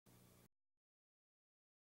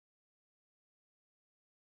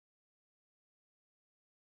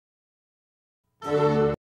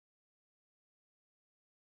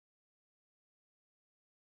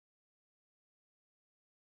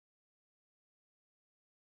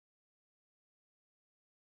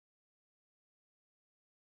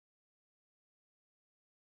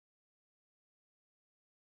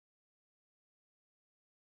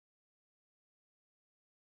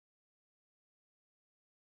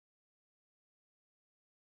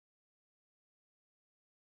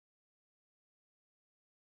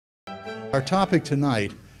Our topic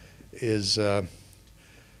tonight is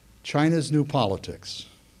China's new politics,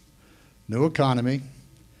 new economy,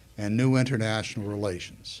 and new international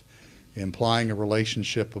relations, implying a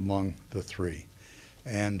relationship among the three.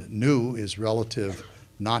 And new is relative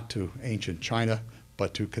not to ancient China,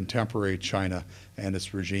 but to contemporary China and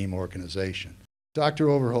its regime organization. Dr.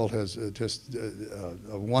 Overholt has has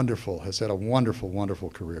had a wonderful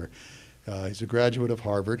career. He's a graduate of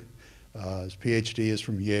Harvard. His Ph.D. is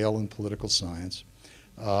from Yale in political science.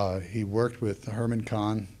 He worked with Herman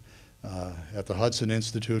Kahn at the Hudson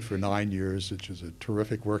Institute for 9 years, which is a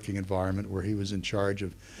terrific working environment where he was in charge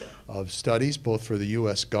of studies both for the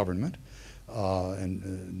U.S. government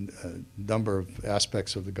and a number of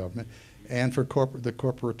aspects of the government, and for the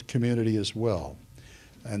corporate community as well.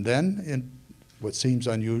 And then, in what seems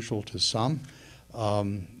unusual to some,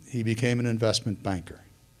 he became an investment banker.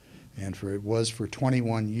 And it was for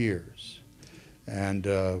 21 years, and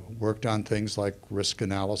worked on things like risk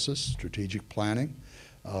analysis, strategic planning,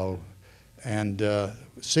 and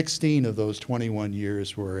 16 of those 21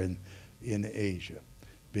 years were in Asia,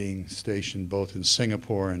 being stationed both in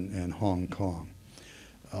Singapore and Hong Kong.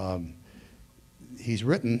 He's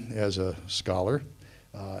written as a scholar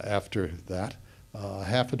after that,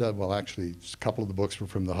 half a dozen, well actually a couple of the books were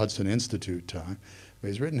from the Hudson Institute time, but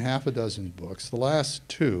he's written half a dozen books. The last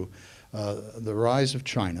two, The Rise of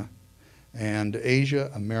China and Asia,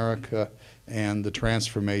 America, and the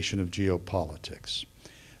Transformation of Geopolitics.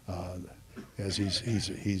 As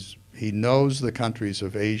he knows the countries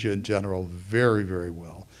of Asia in general very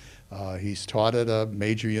well. He's taught at a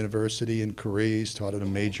major university in Korea. He's taught at a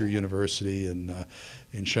major university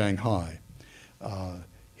in Shanghai.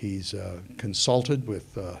 He's consulted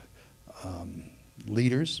with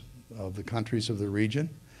leaders of the countries of the region.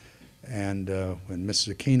 And when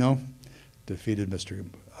Mrs. Aquino defeated Mr.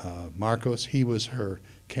 Marcos, he was her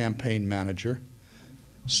campaign manager,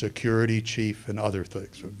 security chief, and other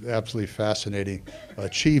things. Absolutely fascinating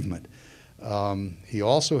achievement. He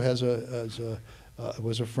also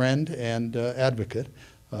was a friend and advocate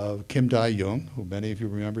of Kim Dae-jung, who many of you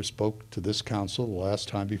remember spoke to this council the last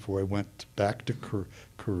time before I went back to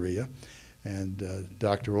Korea. And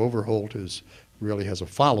Dr. Overholt really has a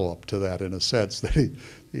follow-up to that, in a sense that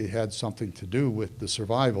he had something to do with the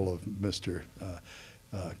survival of Mr.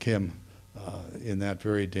 Kim in that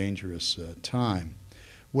very dangerous time.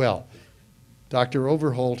 Well, Dr.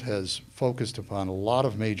 Overholt has focused upon a lot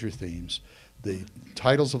of major themes. The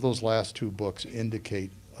titles of those last two books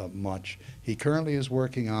indicate much. He currently is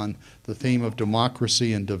working on the theme of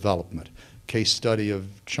democracy and development, case study of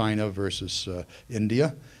China versus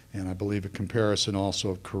India, and I believe a comparison also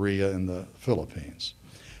of Korea and the Philippines.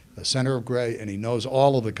 The center of gravity, and he knows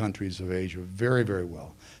all of the countries of Asia very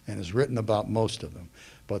well, and has written about most of them.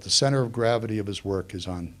 But the center of gravity of his work is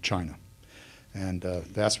on China. And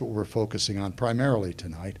that's what we're focusing on primarily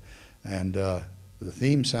tonight. And the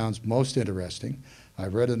theme sounds most interesting.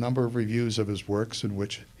 I've read a number of reviews of his works in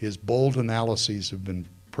which his bold analyses have been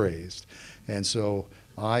praised. And so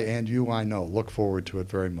I, and you, I know, look forward to it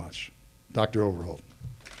very much. Dr. Overholt.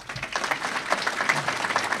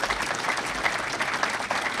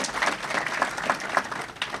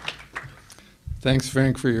 Thanks,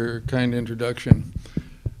 Frank, for your kind introduction.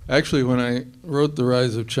 Actually, when I wrote The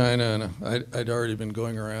Rise of China, and I'd already been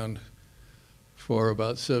going around for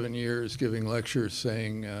about 7 years giving lectures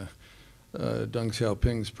saying Deng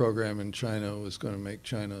Xiaoping's program in China was going to make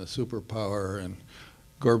China a superpower, and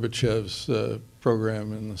Gorbachev's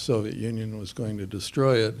program in the Soviet Union was going to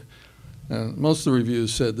destroy it. And most of the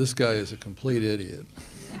reviews said, this guy is a complete idiot.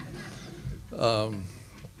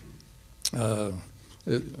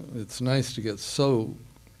 It's nice to get so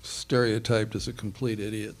stereotyped as a complete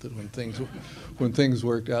idiot that when things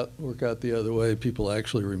work out the other way, people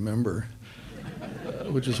actually remember,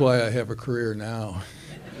 which is why I have a career now.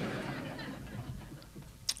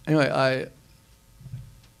 Anyway,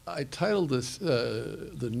 I titled this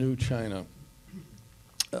The New China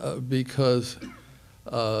because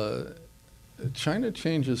China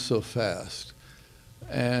changes so fast,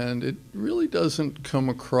 and it really doesn't come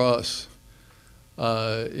across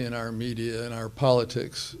in our media and our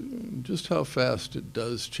politics just how fast it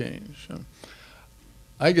does change.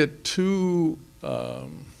 I get two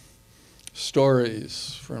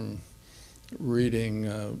stories from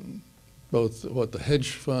reading both what the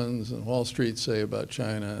hedge funds and Wall Street say about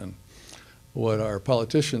China and what our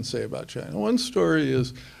politicians say about China. One story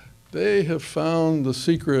is they have found the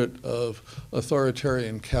secret of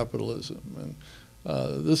authoritarian capitalism, and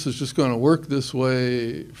this is just going to work this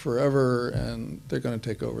way forever, and they're going to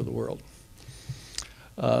take over the world.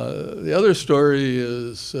 The other story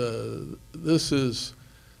is this is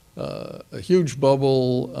a huge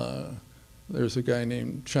bubble. There's a guy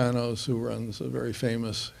named Chanos who runs a very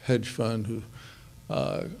famous hedge fund who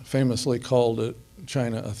famously called it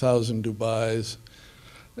China 1,000 Dubais.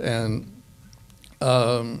 And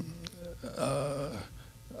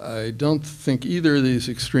I don't think either of these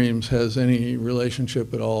extremes has any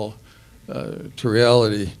relationship at all to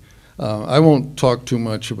reality. I won't talk too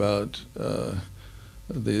much about the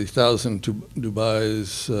 1,000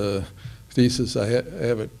 Dubais thesis. I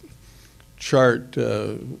have a chart,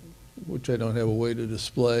 which I don't have a way to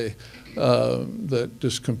display, that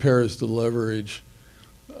just compares the leverage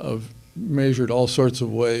of measured all sorts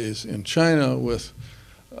of ways in China with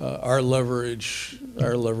our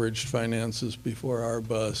leveraged finances before our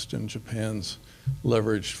bust, and Japan's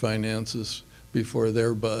leveraged finances before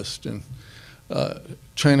their bust. And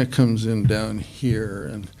China comes in down here,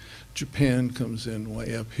 and Japan comes in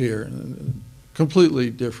way up here. And completely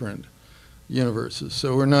different universes.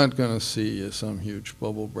 So we're not going to see some huge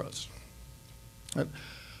bubble burst.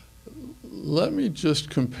 Let me just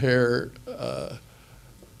compare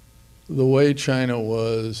the way China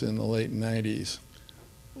was in the late 90s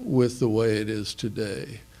with the way it is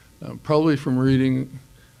today. Probably from reading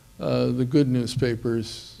the good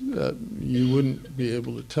newspapers, you wouldn't be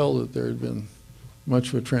able to tell that there had been much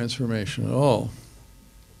of a transformation at all.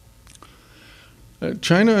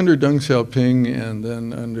 China under Deng Xiaoping and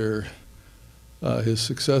then under his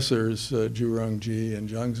successors, Zhu Rongji and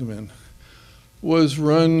Jiang Zemin, was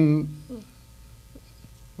run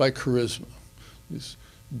by charisma. These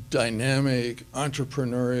dynamic,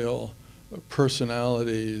 entrepreneurial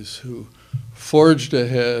personalities who forged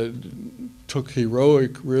ahead, took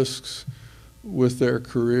heroic risks with their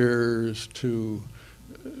careers to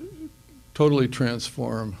totally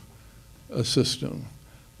transform a system.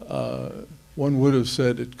 One would have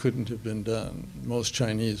said it couldn't have been done. Most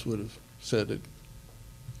Chinese would have said it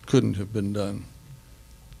couldn't have been done.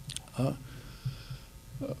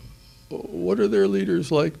 What are their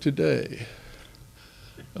leaders like today?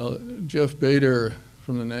 Jeff Bader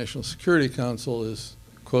from the National Security Council is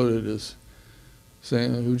quoted as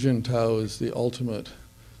saying Hu Jintao is the ultimate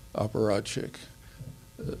apparatchik,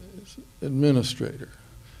 administrator.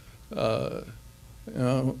 When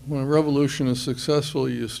a revolution is successful,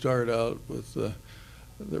 you start out with the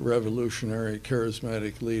revolutionary,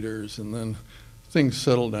 charismatic leaders, and then things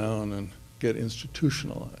settle down and get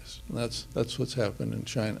institutionalized. And that's what's happened in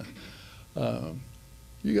China.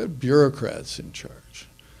 You got bureaucrats in charge.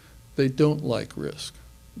 They don't like risk.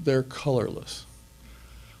 They're colorless.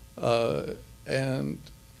 And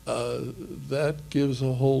that gives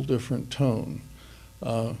a whole different tone.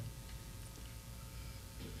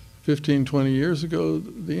 15, 20 years ago,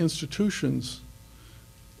 the institutions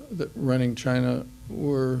that running China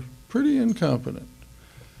were pretty incompetent.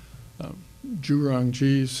 Zhu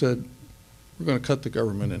Rongji said, we're going to cut the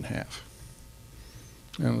government in half.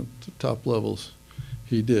 And at the top levels,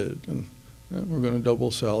 he did. And we're going to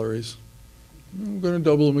double salaries. We're going to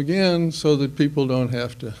double them again so that people don't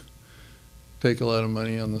have to take a lot of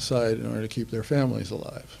money on the side in order to keep their families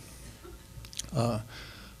alive.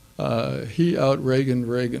 He out-Reaganed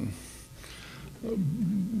Reagan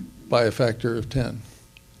by a factor of 10.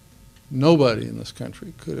 Nobody in this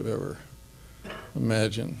country could have ever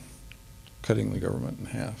imagined cutting the government in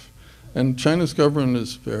half. And China's government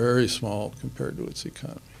is very small compared to its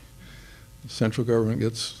economy. The central government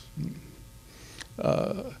gets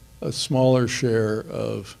a smaller share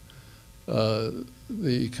of the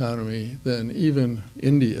economy than even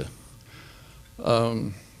India.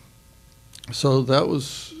 So that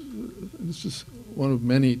was just one of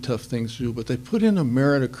many tough things to do, but they put in a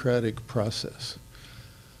meritocratic process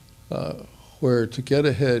where to get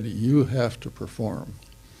ahead, you have to perform.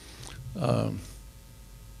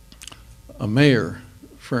 A mayor,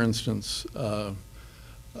 for instance,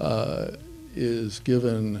 is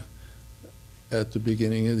given at the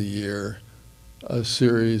beginning of the year a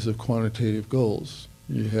series of quantitative goals.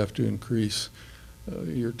 You have to increase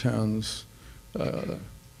your town's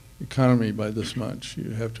economy by this much.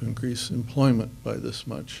 You have to increase employment by this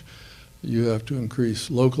much. You have to increase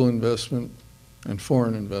local investment and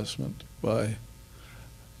foreign investment by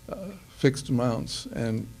fixed amounts.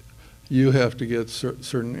 And you have to get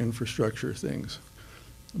certain infrastructure things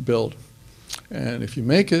built. And if you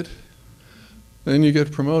make it, then you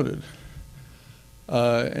get promoted.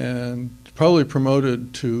 And probably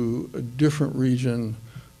promoted to a different region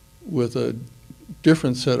with a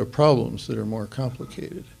different set of problems that are more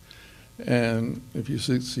complicated. And if you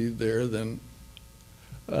succeed there, then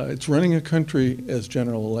it's running a country as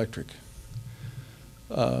General Electric.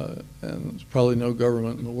 And there's probably no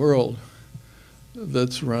government in the world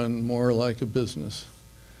that's run more like a business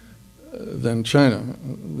than China.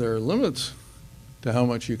 There are limits to how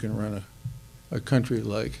much you can run a country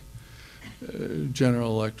like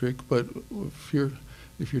General Electric, but if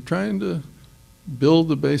you're trying to build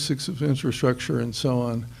the basics of infrastructure and so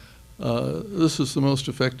on, this is the most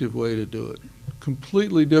effective way to do it.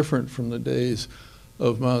 Completely different from the days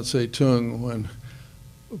of Mao Zedong, when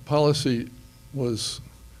policy was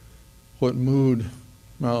what mood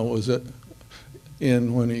Mao was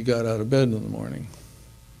in when he got out of bed in the morning.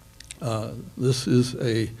 This is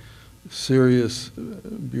a serious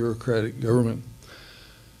bureaucratic government.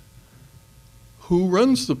 Who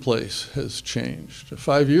runs the place has changed.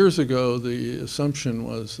 5 years ago, the assumption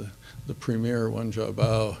was that the premier, Wen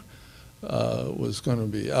Jiabao, was going to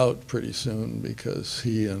be out pretty soon because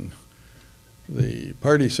he and the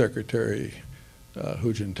party secretary,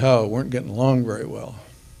 Hu Jintao, weren't getting along very well.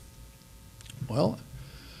 Well,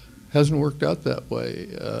 hasn't worked out that way.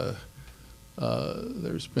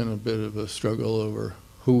 There's been a bit of a struggle over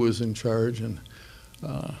who was in charge, and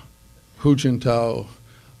Hu Jintao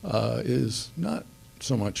is not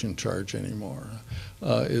so much in charge anymore.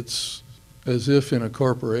 It's as if in a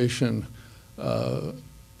corporation,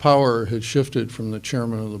 power had shifted from the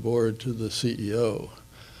chairman of the board to the CEO.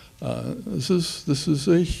 This is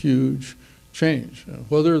a huge change.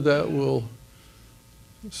 Whether that will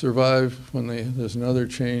survive when there's another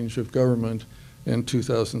change of government in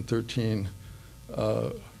 2013,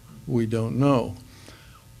 we don't know.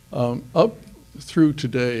 Up through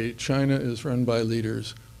today, China is run by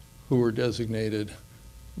leaders who were designated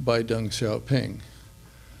by Deng Xiaoping.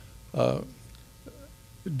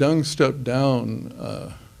 Deng stepped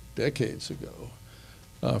down decades ago.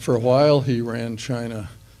 For a while, he ran China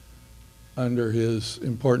under his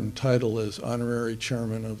important title as honorary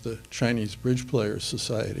chairman of the Chinese Bridge Players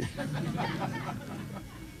Society.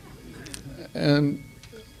 And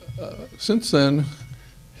since then,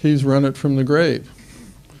 he's run it from the grave.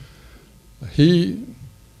 He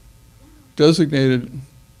designated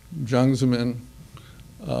Jiang Zemin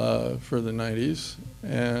for the 90s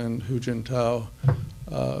and Hu Jintao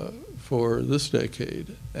for this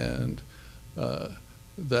decade, and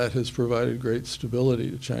that has provided great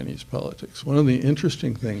stability to Chinese politics. One of the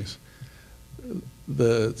interesting things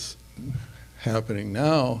that's happening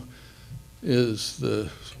now is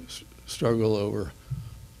the struggle over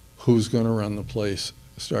who's going to run the place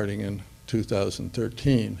starting in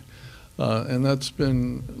 2013. And that's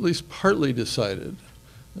been at least partly decided.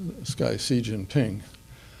 This guy, Xi Jinping,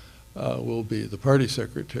 will be the party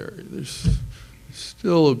secretary. There's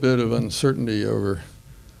still a bit of uncertainty over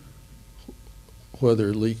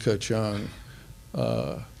whether Li Keqiang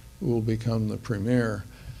will become the premier.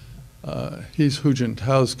 He's Hu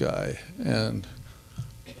Jintao's guy, and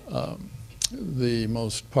the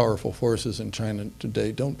most powerful forces in China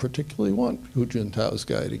today don't particularly want Hu Jintao's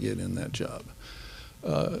guy to get in that job.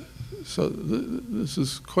 So this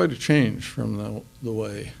is quite a change from the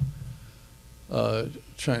way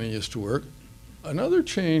China used to work. Another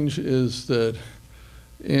change is that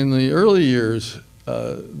in the early years,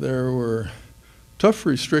 there were tough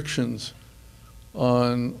restrictions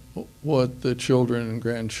on what the children and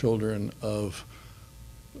grandchildren of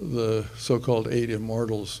the so-called 8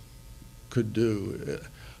 immortals could do.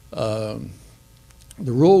 The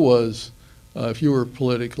rule was if you were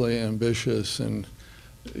politically ambitious and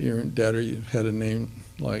your daddy had a name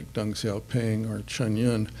like Deng Xiaoping or Chen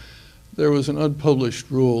Yun, there was an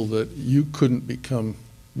unpublished rule that you couldn't become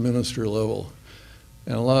minister level.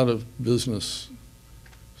 And a lot of business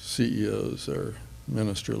CEOs are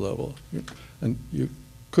minister level. And you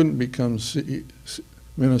couldn't become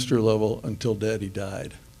minister level until daddy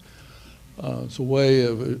died. It's a way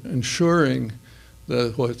of ensuring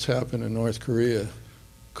that what's happened in North Korea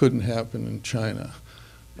couldn't happen in China.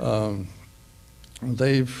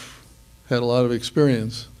 They've had a lot of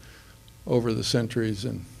experience over the centuries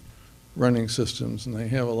in running systems, and they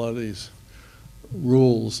have a lot of these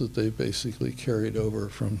rules that they basically carried over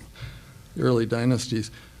from the early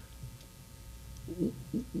dynasties.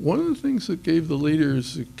 One of the things that gave the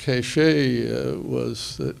leaders cachet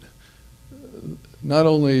was that not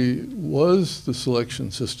only was the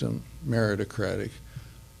selection system meritocratic,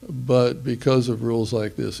 but because of rules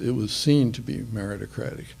like this, it was seen to be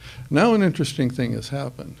meritocratic. Now an interesting thing has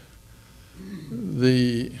happened.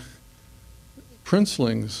 The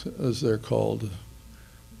princelings, as they're called,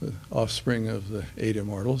 the offspring of the 8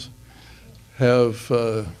 immortals, have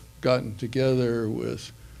gotten together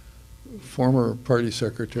with former party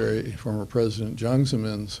secretary, former President Jiang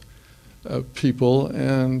Zemin's people,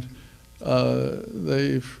 and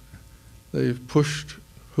they've pushed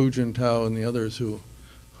Hu Jintao and the others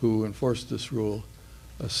who enforced this rule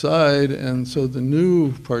aside, and so the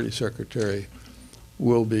new party secretary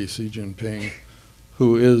will be Xi Jinping,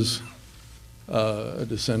 who is a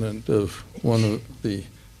descendant of one of the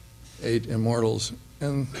 8 immortals.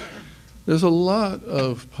 And there's a lot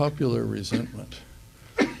of popular resentment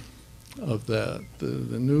of that.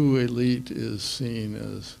 The new elite is seen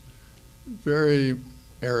as very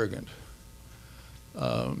arrogant.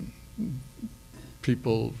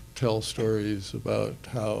 People tell stories about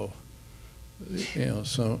how,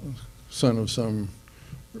 some son of some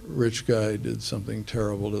rich guy did something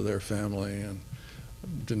terrible to their family and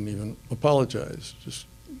didn't even apologize. Just,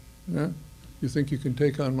 you think you can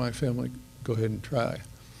take on my family? Go ahead and try.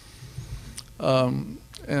 And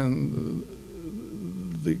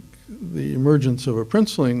the emergence of a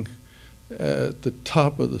princeling at the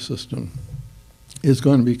top of the system is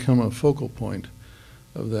going to become a focal point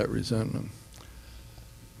of that resentment.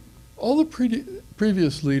 All the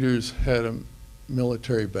previous leaders had a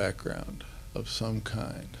military background of some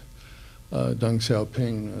kind. Deng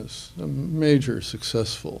Xiaoping was a major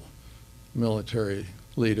successful military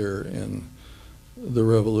leader in the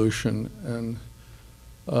revolution, and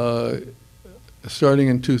starting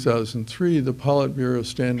in 2003, the Politburo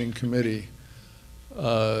Standing Committee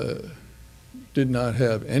did not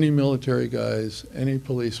have any military guys, any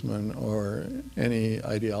policemen, or any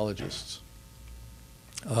ideologists.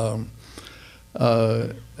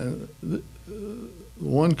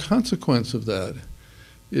 One consequence of that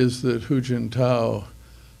is that Hu Jintao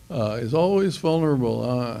is always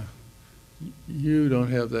vulnerable. You don't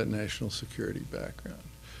have that national security background.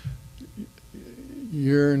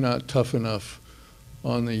 You're not tough enough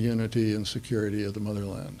on the unity and security of the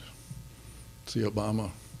motherland. It's the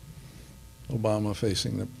Obama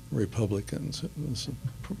facing the Republicans.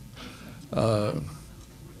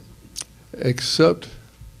 Except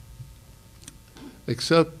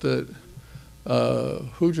that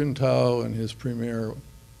Hu Jintao and his premier,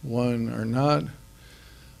 one, are not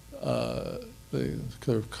the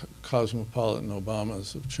kind of cosmopolitan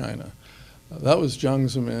Obamas of China. That was Jiang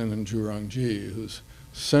Zemin and Zhu Rongji, whose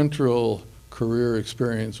central career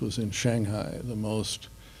experience was in Shanghai, the most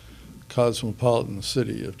cosmopolitan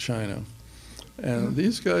city of China. And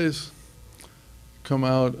these guys come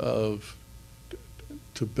out of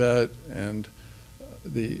Tibet and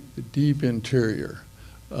the deep interior.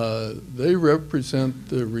 They represent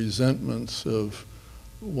the resentments of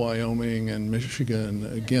Wyoming and Michigan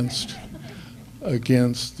against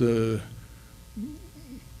the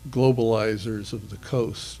globalizers of the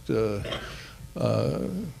coast,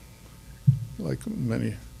 like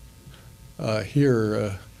many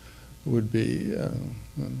here would be.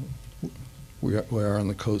 We are on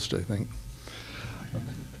the coast, I think.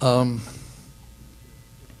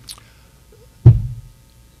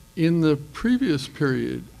 In the previous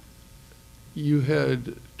period, you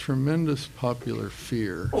had tremendous popular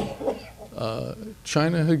fear.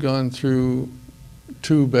 China had gone through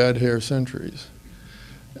 2 bad hair centuries,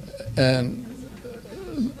 and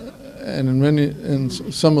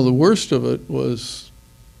some of the worst of it was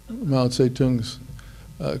Mao Zedong's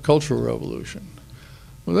Cultural Revolution.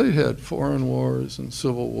 Well, they had foreign wars and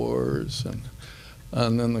civil wars,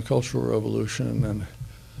 and then the Cultural Revolution, and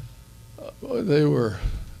they were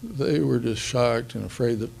just shocked and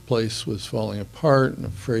afraid the place was falling apart and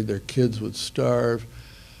afraid their kids would starve.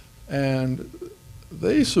 And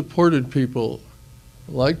they supported people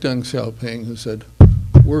like Deng Xiaoping, who said,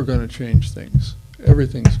 we're going to change things.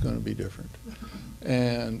 Everything's going to be different.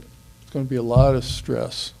 And it's going to be a lot of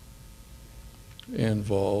stress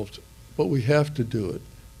involved, but we have to do it.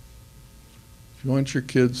 If you want your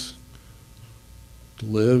kids to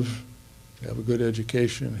live, have a good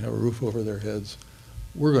education, have a roof over their heads,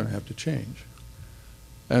 we're going to have to change.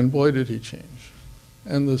 And boy, did he change.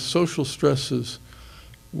 And the social stresses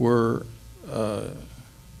were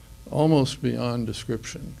almost beyond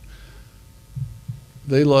description.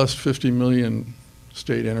 They lost 50 million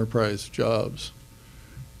state enterprise jobs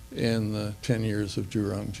in the 10 years of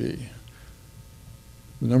Zhu Rongji.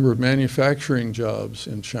 The number of manufacturing jobs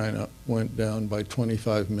in China went down by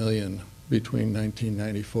 25 million between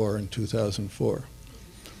 1994 and 2004.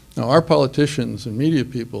 Now, our politicians and media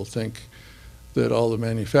people think that all the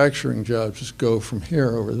manufacturing jobs just go from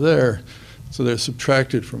here over there, so they're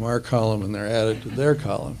subtracted from our column and they're added to their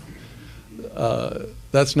column.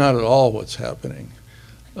 That's not at all what's happening.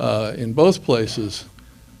 In both places,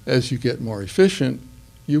 as you get more efficient,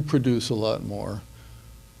 you produce a lot more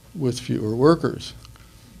with fewer workers.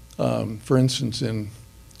 For instance, in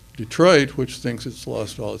Detroit, which thinks it's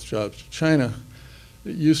lost all its jobs to China,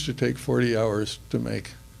 it used to take 40 hours to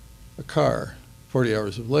make a car, 40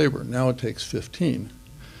 hours of labor. Now it takes 15.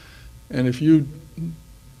 And if you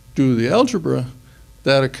do the algebra,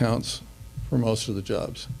 that accounts for most of the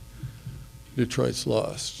jobs Detroit's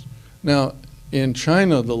lost. Now, in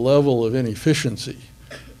China, the level of inefficiency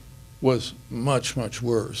was much, much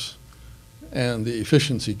worse. And the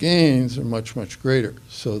efficiency gains are much, much greater.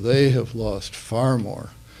 So they have lost far more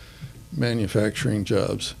manufacturing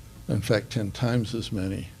jobs, in fact, 10 times as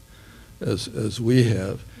many as we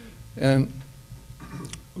have. And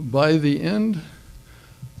by the end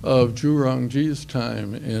of Zhu Rongji's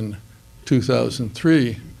time in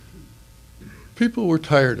 2003, people were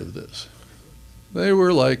tired of this. They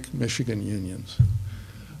were like Michigan unions.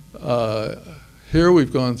 Here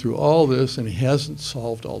we've gone through all this, and he hasn't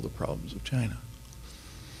solved all the problems of China.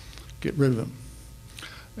 Get rid of him.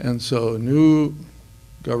 And so a new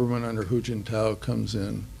government under Hu Jintao comes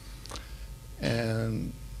in,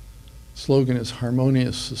 and slogan is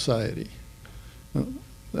harmonious society. Now,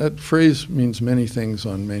 that phrase means many things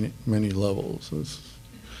on many levels.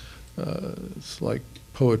 It's like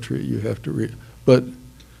poetry you have to read. But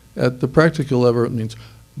at the practical level, it means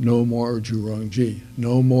no more Zhu Rongji,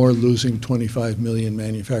 no more losing 25 million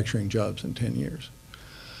manufacturing jobs in 10 years.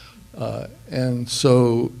 And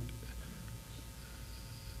so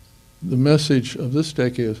the message of this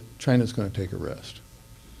decade is China's going to take a rest.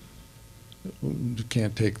 You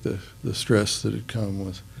can't take the stress that had come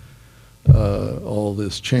with all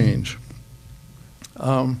this change.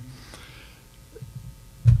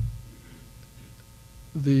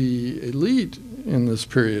 The elite in this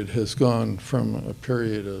period has gone from a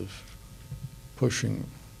period of pushing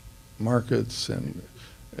markets and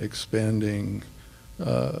expanding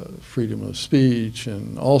freedom of speech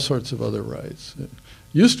and all sorts of other rights. It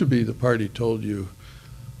used to be the party told you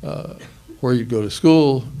where you'd go to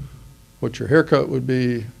school, what your haircut would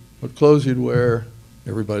be, what clothes you'd wear,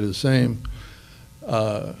 everybody the same,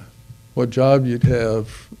 what job you'd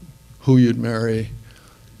have, who you'd marry.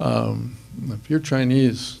 If you're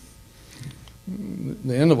Chinese,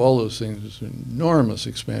 the end of all those things is an enormous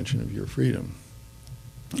expansion of your freedom.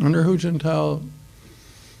 Under Hu Jintao,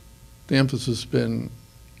 the emphasis has been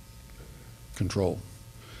control.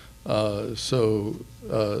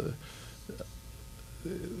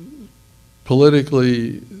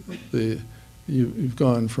 Politically, you've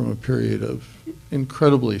gone from a period of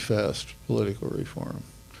incredibly fast political reform.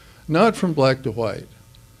 Not from black to white.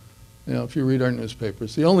 You know, if you read our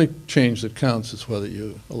newspapers, the only change that counts is whether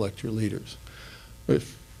you elect your leaders. But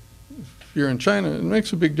if you're in China, it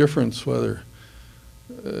makes a big difference whether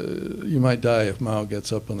you might die if Mao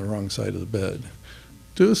gets up on the wrong side of the bed.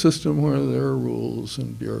 To a system where there are rules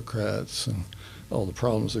and bureaucrats and all the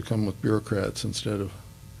problems that come with bureaucrats instead of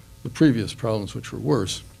the previous problems, which were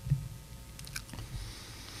worse.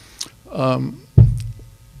 Let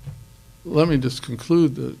me just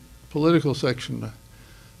conclude the political section.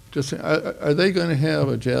 Just are they going to have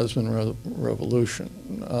a Jasmine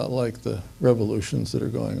revolution like the revolutions that are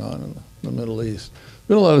going on in the Middle East? There's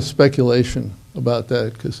been a lot of speculation about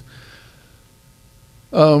that because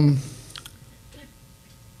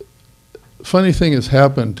funny thing has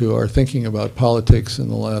happened to our thinking about politics in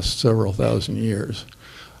the last several thousand years.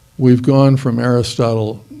 We've gone from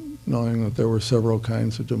Aristotle knowing that there were several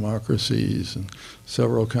kinds of democracies and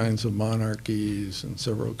several kinds of monarchies and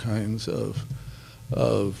several kinds of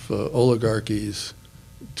oligarchies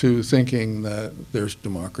to thinking that there's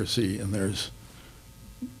democracy and there's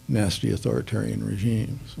nasty authoritarian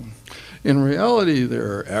regimes. In reality,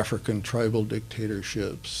 there are African tribal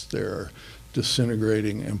dictatorships, there are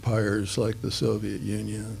disintegrating empires like the Soviet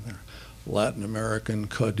Union, there are Latin American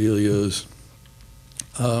caudillos,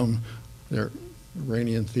 there are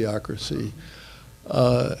Iranian theocracy,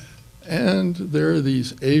 and there are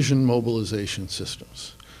these Asian mobilization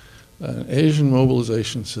systems. An Asian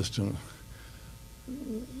mobilization system,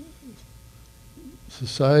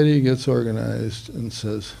 society gets organized and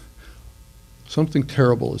says, something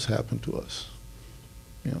terrible has happened to us.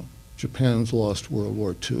 You know, Japan's lost World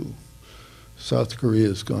War II. South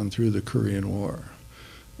Korea's gone through the Korean War.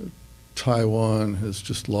 Taiwan has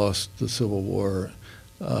just lost the Civil War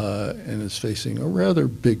and is facing a rather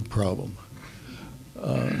big problem.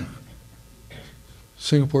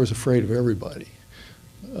 Singapore's afraid of everybody.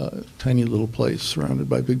 Tiny little place surrounded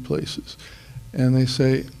by big places. And they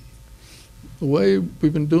say, the way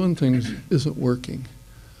we've been doing things isn't working.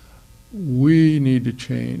 We need to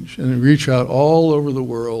change. And they reach out all over the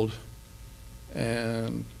world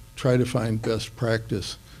and try to find best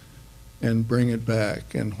practice and bring it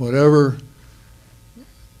back. And whatever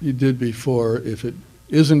you did before, if it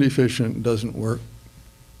isn't efficient, doesn't work,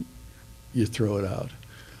 you throw it out.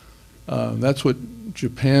 That's what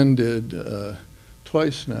Japan did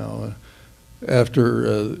twice now.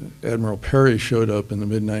 after Admiral Perry showed up in the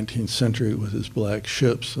mid-19th century with his black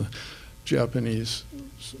ships, the Japanese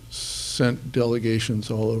sent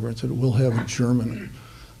delegations all over and said, we'll have a German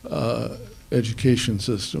education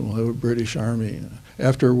system, we'll have a British army.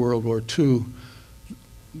 After World War II,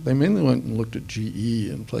 they mainly went and looked at GE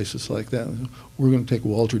and places like that. We're going to take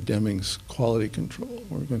Walter Deming's quality control.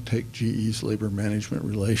 We're going to take GE's labor management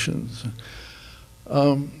relations.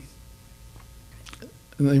 And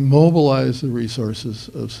they mobilize the resources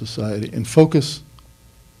of society and focus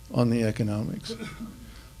on the economics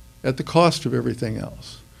at the cost of everything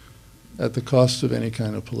else, at the cost of any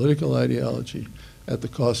kind of political ideology, at the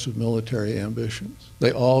cost of military ambitions.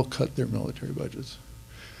 They all cut their military budgets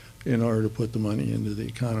in order to put the money into the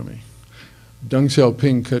economy. Deng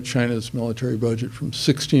Xiaoping cut China's military budget from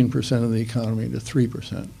 16% of the economy to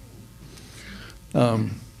 3%.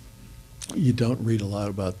 You don't read a lot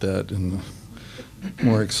about that in the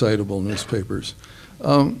more excitable newspapers.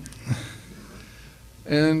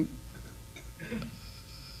 And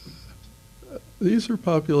these are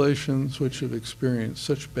populations which have experienced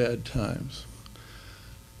such bad times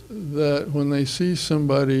that when they see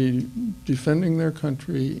somebody defending their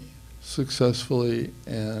country successfully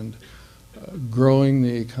and growing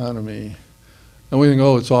the economy, and we think,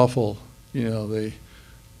 oh, it's awful, you know, they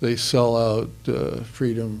sell out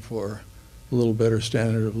freedom for a little better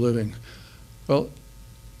standard of living. Well,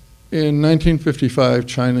 in 1955,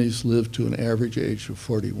 Chinese lived to an average age of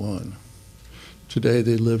 41. Today,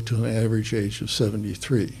 they live to an average age of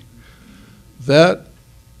 73. That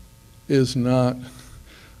is not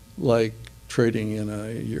like trading in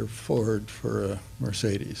your Ford for a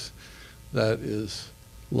Mercedes. That is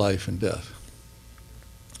life and death.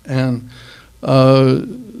 And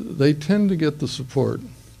they tend to get the support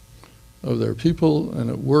of their people, and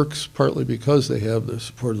it works partly because they have the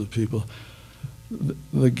support of the people.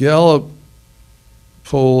 The Gallup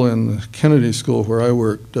poll in the Kennedy School, where I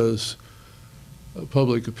work, does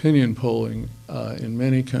public opinion polling in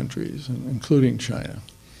many countries, including China.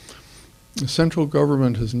 The central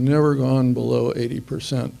government has never gone below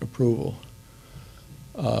 80% approval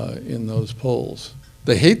in those polls.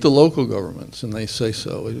 They hate the local governments, and they say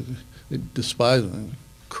so. They despise them,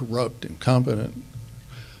 corrupt, incompetent.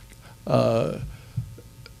 And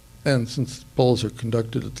since polls are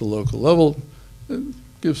conducted at the local level, it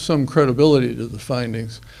gives some credibility to the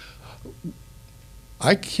findings.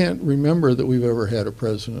 I can't remember that we've ever had a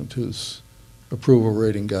president whose approval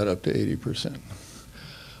rating got up to 80%.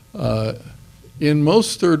 In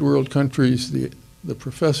most third world countries, the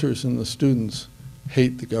professors and the students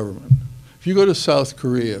hate the government. If you go to South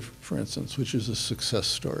Korea, for instance, which is a success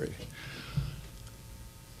story,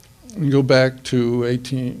 and go back to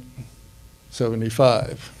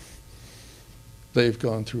 1875, they've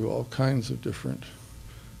gone through all kinds of different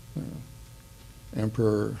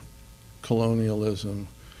emperor, colonialism,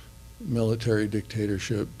 military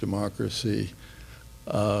dictatorship, democracy.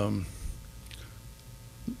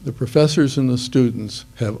 The professors and the students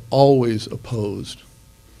have always opposed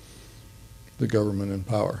the government in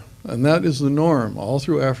power. And that is the norm all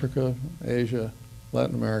through Africa, Asia,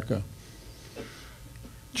 Latin America.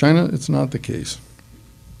 China, it's not the case.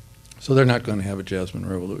 So they're not going to have a Jasmine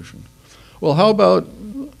Revolution. Well, how about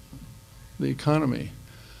the economy?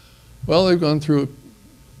 Well, they've gone through a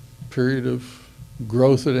period of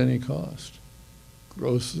growth at any cost.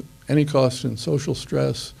 Growth, any cost in social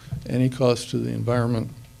stress, any cost to the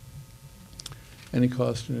environment, any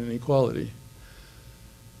cost in inequality.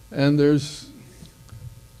 And there's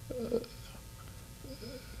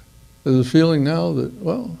a feeling now that,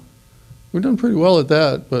 well, we've done pretty well at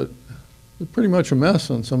that, but we're pretty much a mess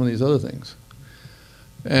on some of these other things.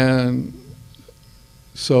 And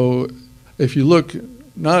so if you look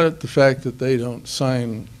not at the fact that they don't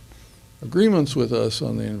sign agreements with us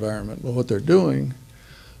on the environment, but what they're doing,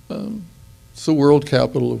 it's the world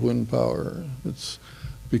capital of wind power. It's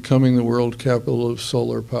becoming the world capital of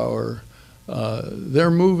solar power.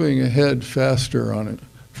 They're moving ahead faster on it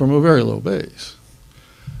from a very low base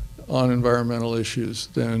on environmental issues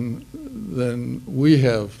than we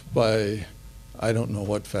have by, I don't know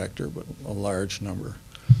what factor, but a large number.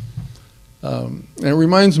 And it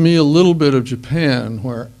reminds me a little bit of Japan,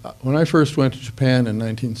 where when I first went to Japan in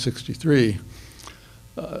 1963,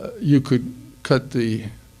 you could cut the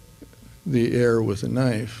air with a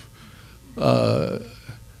knife.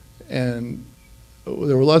 And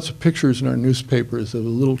there were lots of pictures in our newspapers of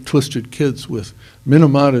little twisted kids with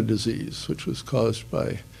Minamata disease, which was caused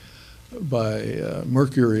by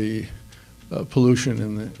mercury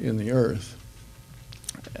pollution in the earth.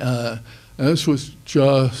 And this was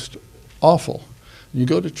just awful. You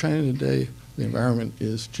go to China today, the environment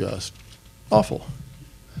is just awful.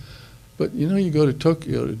 But you know, you go to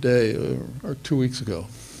Tokyo today, or 2 weeks ago,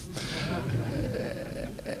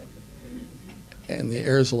 and the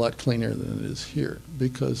air is a lot cleaner than it is here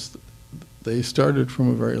because they started from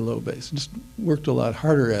a very low base, just worked a lot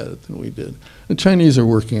harder at it than we did. The Chinese are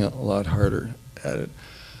working a lot harder at it.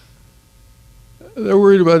 They're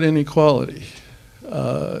worried about inequality,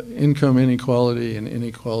 income inequality and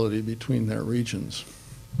inequality between their regions.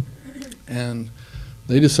 And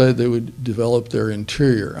they decided they would develop their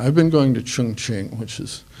interior. I've been going to Chongqing, which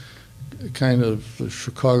is kind of the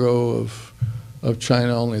Chicago of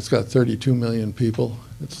China, only it's got 32 million people.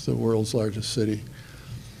 It's the world's largest city.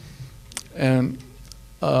 And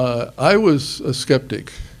I was a skeptic.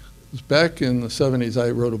 It was back in the 70s,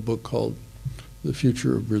 I wrote a book called The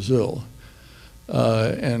Future of Brazil.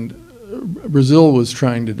 And Brazil was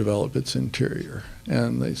trying to develop its interior.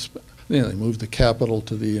 And they moved the capital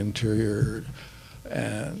to the interior.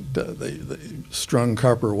 And they strung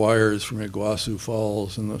copper wires from Iguazu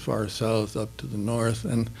Falls in the far south up to the north.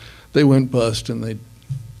 And they went bust, and they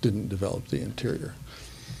didn't develop the interior.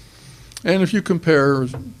 And if you compare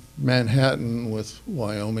Manhattan with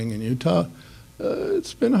Wyoming and Utah,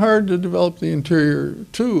 it's been hard to develop the interior,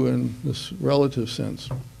 too, in this relative sense.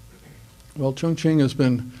 Well, Chongqing has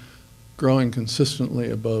been growing consistently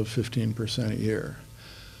above 15% a year.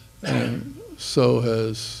 And so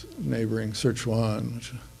has neighboring Sichuan,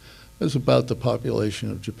 which is about the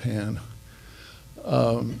population of Japan.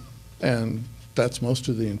 And that's most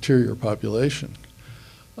of the interior population.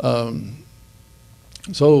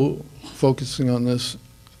 So focusing on this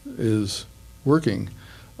is working.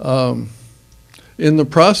 In the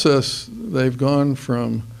process, they've gone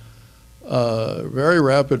from very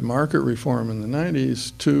rapid market reform in the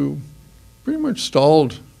 90s to pretty much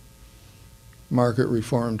stalled market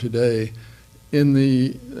reform today. In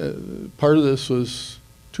the part of this was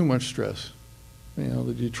too much stress, you know,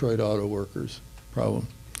 the Detroit auto workers problem.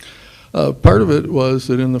 Part of it was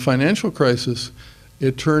that in the financial crisis,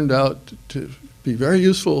 it turned out to be very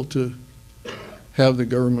useful to have the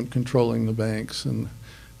government controlling the banks and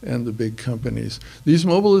the big companies. These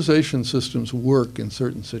mobilization systems work in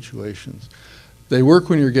certain situations. They work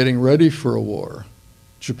when you're getting ready for a war.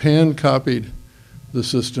 Japan copied the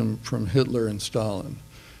system from Hitler and Stalin,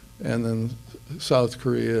 and then South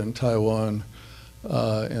Korea and Taiwan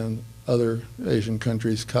and other Asian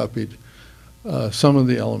countries copied some of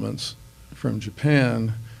the elements from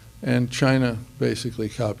Japan, and China basically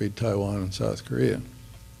copied Taiwan and South Korea.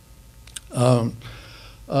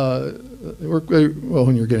 They work very well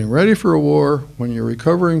when you're getting ready for a war, when you're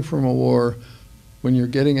recovering from a war, when you're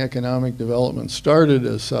getting economic development started,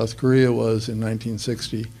 as South Korea was in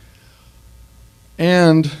 1960,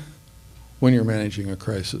 and when you're managing a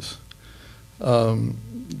crisis.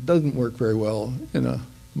 Doesn't work very well in a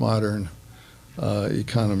modern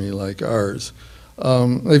economy like ours.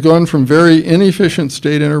 They've gone from very inefficient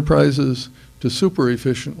state enterprises to super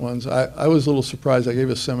efficient ones. I was a little surprised. I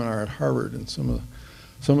gave a seminar at Harvard, and some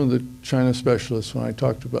of the China specialists, when I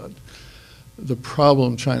talked about the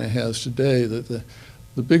problem China has today, that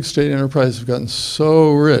the big state enterprises have gotten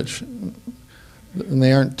so rich, and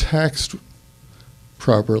they aren't taxed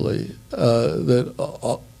properly,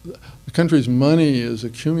 that the country's money is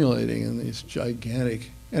accumulating in these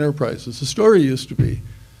gigantic enterprises. The story used to be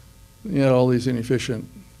you had all these inefficient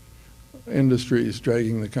industries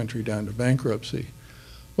dragging the country down to bankruptcy.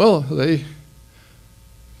 Well, they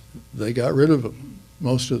got rid of them,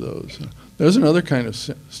 most of those. There's another kind of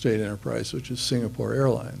state enterprise, which is Singapore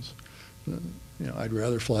Airlines. You know, I'd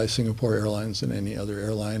rather fly Singapore Airlines than any other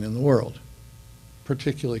airline in the world,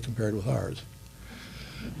 particularly compared with ours.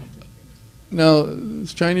 Now,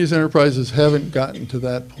 Chinese enterprises haven't gotten to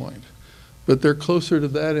that point, but they're closer to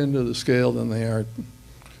that end of the scale than they are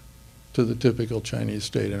to the typical Chinese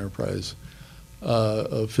state enterprise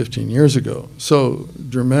of 15 years ago. So,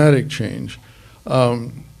 dramatic change.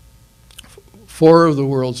 4 of the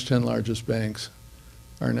world's 10 largest banks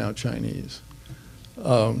are now Chinese.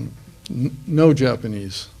 No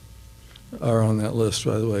Japanese are on that list,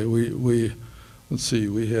 by the way. Let's see,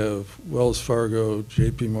 we have Wells Fargo,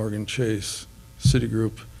 JP Morgan Chase,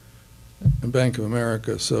 Citigroup, and Bank of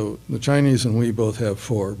America. So the Chinese and we both have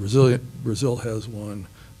 4. Brazil has 1.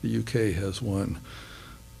 The UK has 1.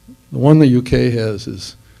 The one the UK has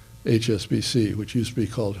is HSBC, which used to be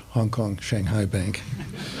called Hong Kong Shanghai Bank.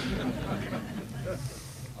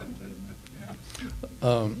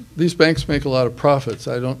 These banks make a lot of profits.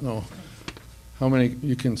 I don't know how many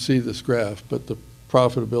you can see this graph, but the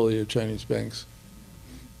profitability of Chinese banks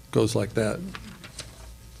goes like that.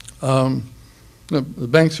 The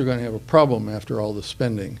banks are going to have a problem after all the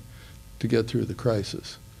spending to get through the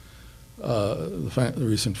crisis. the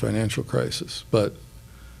recent financial crisis. But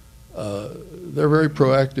they're very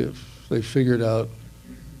proactive. They figured out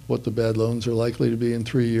what the bad loans are likely to be in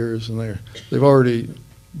 3 years, and they've already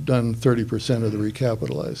done 30% of the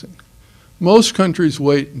recapitalizing. Most countries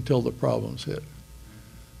wait until the problems hit.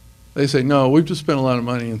 They say, no, we've just spent a lot of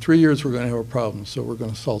money. In 3 years, we're going to have a problem, so we're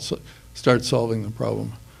going to start solving the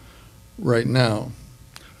problem right now.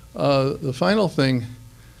 The final thing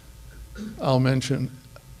I'll mention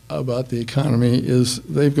about the economy is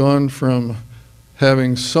they've gone from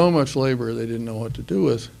having so much labor they didn't know what to do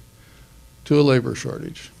with to a labor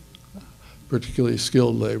shortage, particularly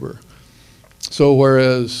skilled labor. So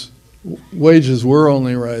whereas wages were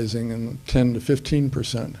only rising in 10 to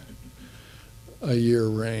 15% a year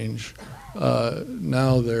range,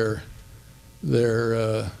 now they're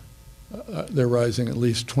rising at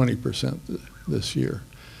least 20% this year.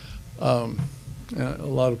 And a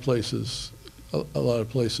lot of places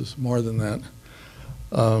more than that.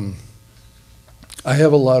 I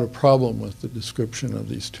have a lot of problem with the description of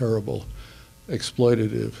these terrible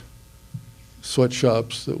exploitative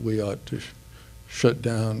sweatshops that we ought to shut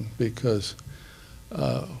down, because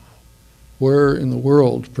where in the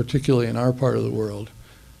world, particularly in our part of the world,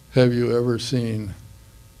 have you ever seen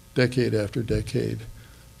decade after decade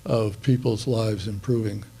of people's lives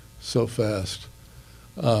improving so fast?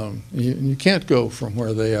 You can't go from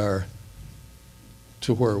where they are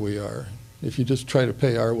to where we are. If you just try to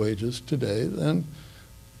pay our wages today, then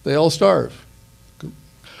they all starve.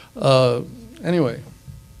 Anyway,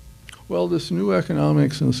 well, this new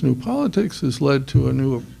economics and this new politics has led to a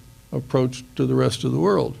new approach to the rest of the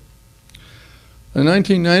world. In the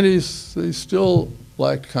 1990s, they still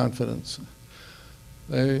lacked confidence.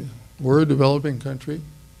 We're a developing country.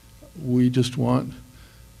 We just want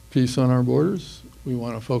peace on our borders. We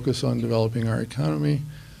want to focus on developing our economy.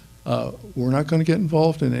 We're not going to get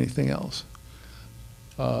involved in anything else.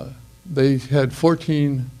 They had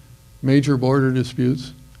 14 major border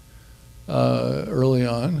disputes early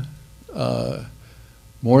on,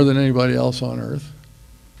 more than anybody else on earth.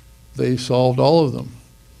 They solved all of them,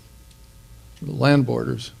 the land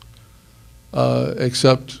borders,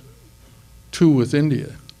 except 2 with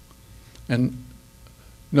India. And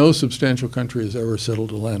no substantial country has ever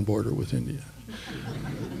settled a land border with India.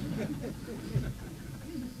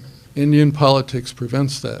 Indian politics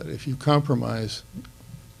prevents that. If you compromise,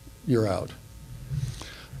 you're out.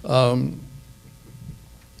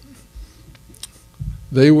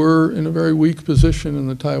 They were in a very weak position in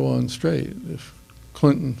the Taiwan Strait. If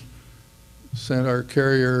Clinton sent our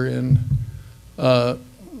carrier in,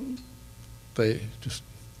 they just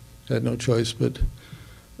had no choice but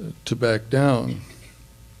to back down.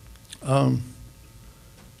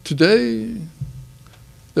 Today,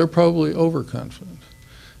 they're probably overconfident.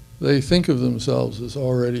 They think of themselves as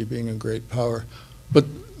already being a great power, but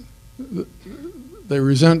they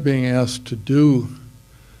resent being asked to do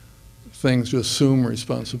things, to assume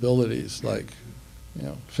responsibilities like,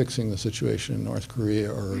 fixing the situation in North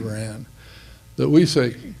Korea or Iran, that we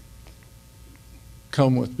say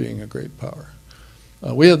come with being a great power.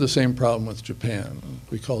 We had the same problem with Japan.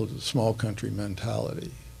 We call it the small country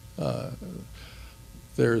mentality.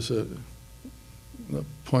 There's a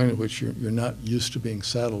point at which you're not used to being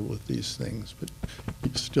saddled with these things, but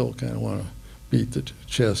you still kind of want to beat the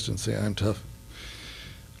chest and say, I'm tough.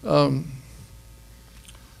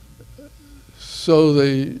 So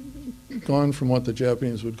they gone from what the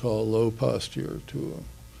Japanese would call a low posture to a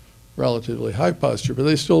relatively high posture, but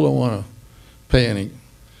they still don't want to pay any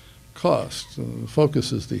costs. And the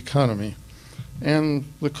focus is the economy. And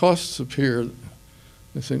the costs appear,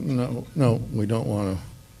 they say, no, we don't want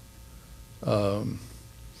to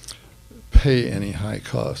pay any high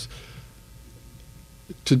costs.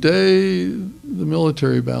 Today, the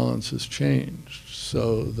military balance has changed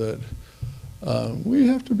so that we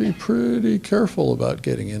have to be pretty careful about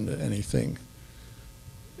getting into anything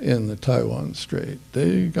in the Taiwan Strait.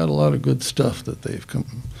 They got a lot of good stuff that they've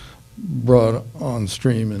brought on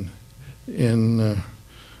stream in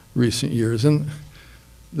recent years. And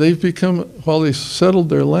they've become, while they settled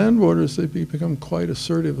their land borders, they've become quite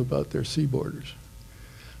assertive about their sea borders.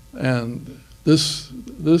 And this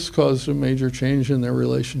caused a major change in their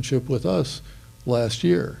relationship with us last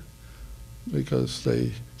year, because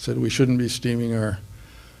they said we shouldn't be steaming our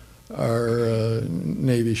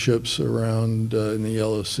Navy ships around in the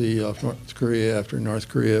Yellow Sea off North Korea after North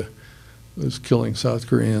Korea was killing South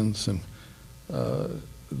Koreans, and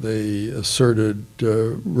they asserted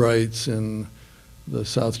rights in the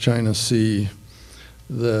South China Sea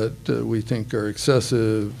that we think are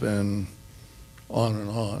excessive, and on and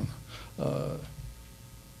on.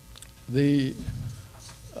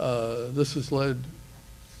 this has led,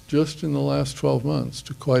 just in the last 12 months,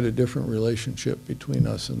 to quite a different relationship between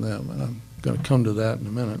us and them, and I'm going to come to that in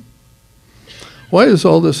a minute. Why has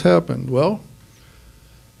all this happened? Well,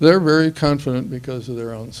 they're very confident because of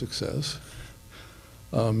their own success.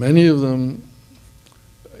 Many of them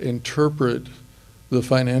interpret the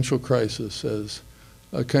financial crisis as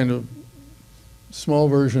a kind of small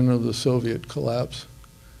version of the Soviet collapse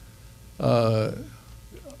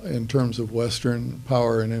in terms of Western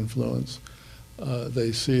power and influence.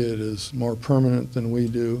 They see it as more permanent than we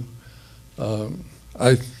do.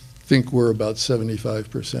 I think we're about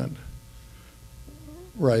 75%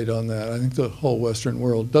 right on that. I think the whole Western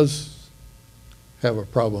world does have a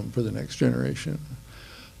problem for the next generation.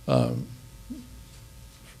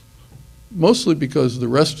 Mostly because the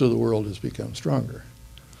rest of the world has become stronger,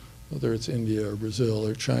 whether it's India or Brazil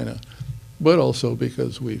or China, but also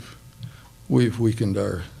because we've weakened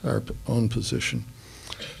our own position.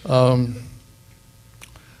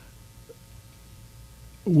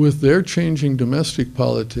 With their changing domestic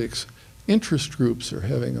politics, interest groups are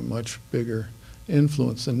having a much bigger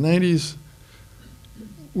influence. The 90s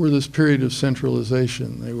were this period of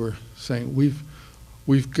centralization. They were saying,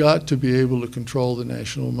 we've got to be able to control the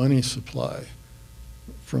national money supply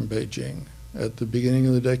from Beijing. At the beginning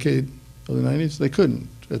of the decade of the 90s, they couldn't.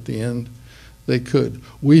 At the end, they could.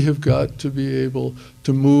 We have got to be able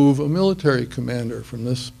to move a military commander from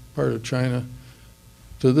this part of China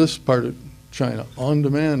to this part of China on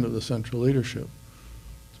demand of the central leadership.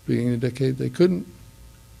 At the beginning of the decade, they couldn't.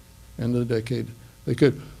 End of the decade, they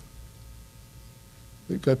could.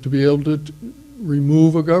 They got to be able to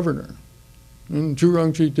remove a governor. And Zhu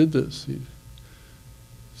Rongji did this. He'd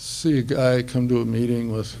see a guy come to a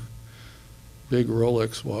meeting with a big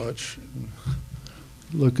Rolex watch, and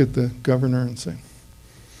look at the governor and say,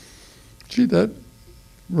 gee, that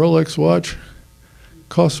Rolex watch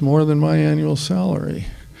costs more than my annual salary.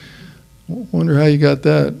 Wonder how you got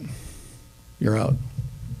that. You're out.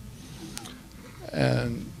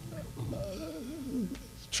 And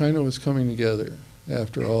China was coming together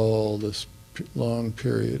after all this long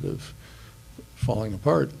period of falling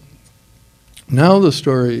apart. Now the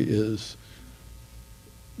story is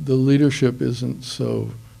the leadership isn't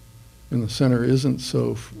so, in the center isn't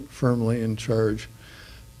so firmly in charge,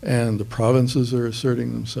 and the provinces are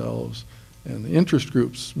asserting themselves, and the interest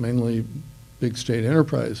groups, mainly big state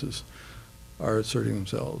enterprises, are asserting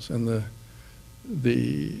themselves. And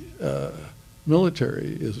the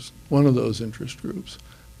military is one of those interest groups.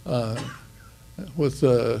 With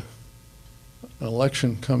an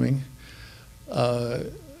election coming,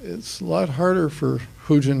 it's a lot harder for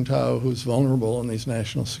Hu Jintao, who's vulnerable on these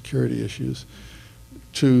national security issues,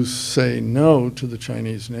 to say no to the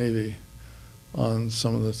Chinese Navy on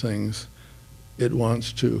some of the things it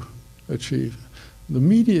wants to achieve. The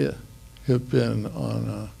media have been on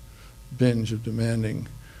a binge of demanding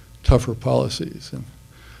tougher policies. And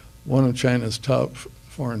one of China's top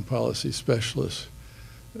foreign policy specialists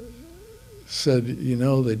said, you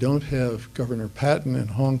know, they don't have Governor Patton in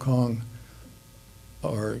Hong Kong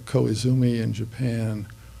or Koizumi in Japan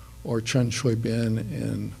or Chen Shui-bian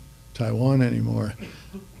in Taiwan anymore.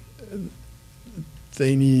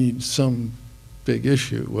 They need some big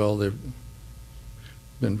issue. Well, they've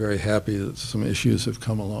been very happy that some issues have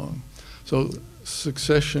come along. So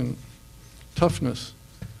succession toughness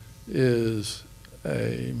is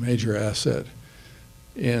a major asset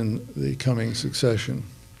in the coming succession.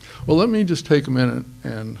 Well, let me just take a minute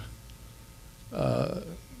and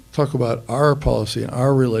talk about our policy and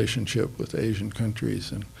our relationship with Asian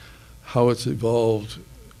countries and how it's evolved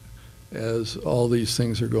as all these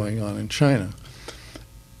things are going on in China.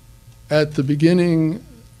 At the beginning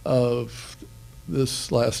of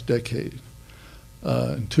this last decade,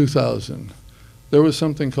 in 2000, there was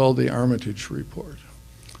something called the Armitage Report.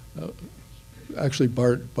 Actually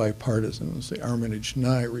bipartisan. It was the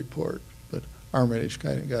Armitage-Nye Report, but Armitage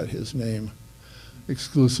kind of got his name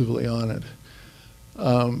exclusively on it.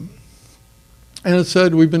 And it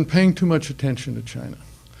said, we've been paying too much attention to China.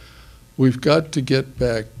 We've got to get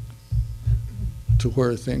back to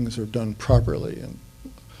where things are done properly, and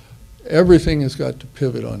everything has got to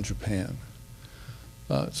pivot on Japan.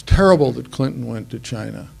 It's terrible that Clinton went to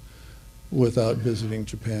China without visiting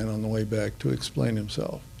Japan on the way back to explain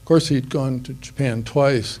himself. Of course, he'd gone to Japan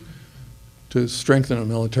twice to strengthen a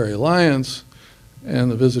military alliance,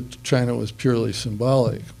 and the visit to China was purely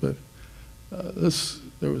symbolic. But there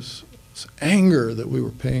was this anger that we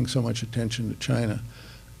were paying so much attention to China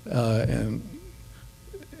and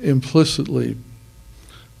implicitly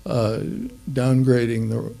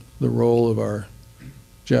downgrading the role of our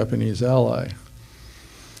Japanese ally.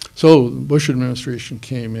 So the Bush administration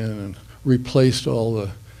came in and replaced all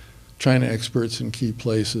the China experts in key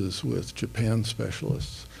places with Japan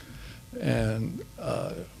specialists, and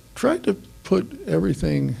tried to put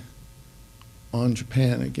everything on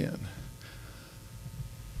Japan again.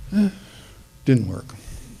 Didn't work.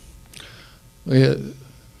 We had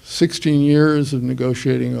 16 years of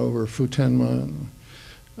negotiating over Futenma,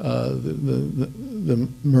 the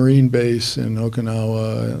Marine base in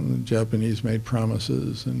Okinawa, and the Japanese made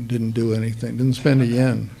promises and didn't do anything, didn't spend a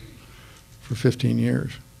yen for 15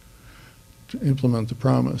 years to implement the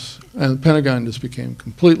promise. And the Pentagon just became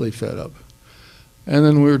completely fed up. And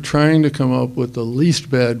then we were trying to come up with the least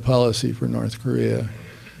bad policy for North Korea,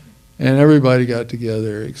 and everybody got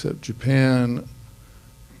together except Japan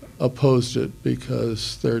opposed it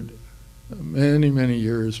because there, many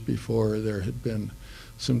years before, there had been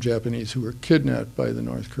some Japanese who were kidnapped by the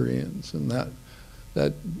North Koreans, and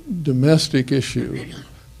that domestic issue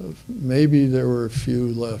of maybe there were a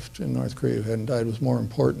few left in North Korea who hadn't died was more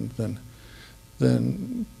important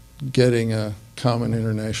than getting a common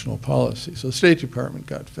international policy. So the State Department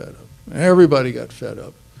got fed up. Everybody got fed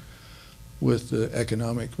up with the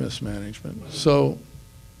economic mismanagement. So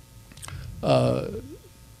out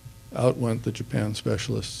went the Japan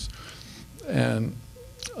specialists. And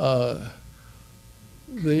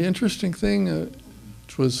the interesting thing,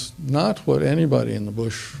 which was not what anybody in the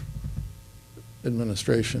Bush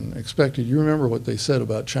administration expected. You remember what they said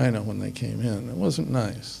about China when they came in. It wasn't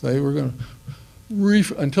nice. They were going to,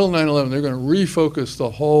 until 9/11, they're going to refocus the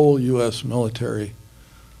whole U.S. military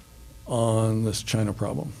on this China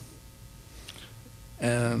problem.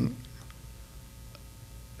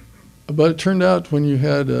 But it turned out when you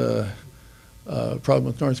had a problem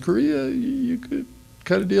with North Korea, you could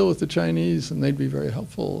cut a deal with the Chinese and they'd be very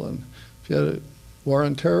helpful. And if you had a war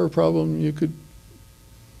on terror problem, you could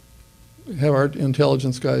have our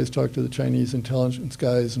intelligence guys talk to the Chinese intelligence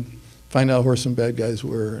guys and find out where some bad guys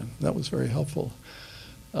were. And that was very helpful.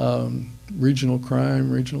 Regional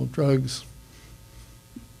crime, regional drugs,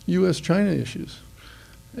 U.S.-China issues.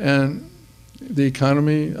 And the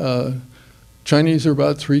economy, Chinese are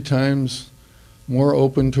about 3 times more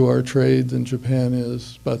open to our trade than Japan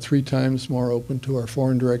is, about 3 times more open to our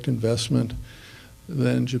foreign direct investment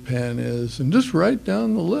than Japan is. And just right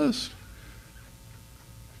down the list,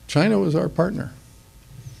 China was our partner.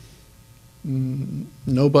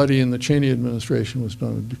 Nobody in the Cheney administration was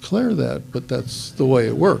going to declare that, but that's the way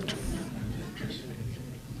it worked.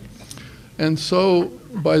 And so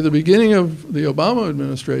by the beginning of the Obama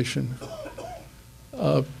administration,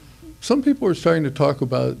 some people were starting to talk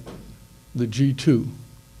about the G2.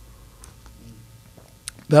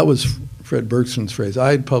 That was Fred Bergson's phrase.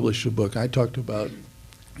 I had published a book. I talked about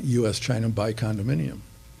U.S.-China bicondominium.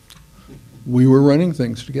 We were running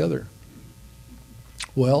things together.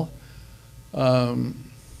 Well, then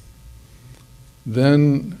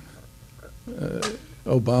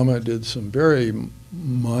Obama did some very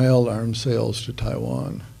mild arms sales to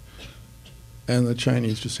Taiwan, and the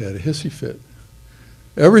Chinese just had a hissy fit.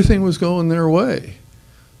 Everything was going their way.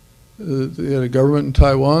 They had a government in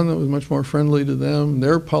Taiwan that was much more friendly to them.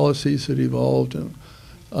 Their policies had evolved, and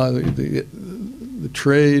the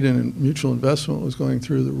trade and mutual investment was going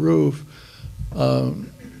through the roof.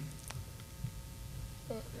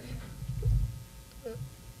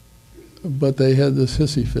 But they had this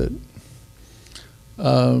hissy fit.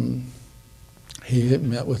 He had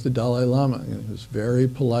met with the Dalai Lama, and he was very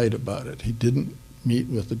polite about it. He didn't meet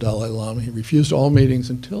with the Dalai Lama. He refused all meetings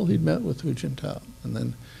until he'd met with Hu Jintao. And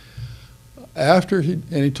then after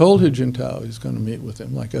he told Hu Jintao he's going to meet with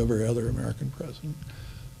him like every other American president.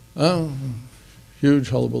 Huge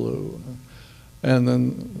hullabaloo. And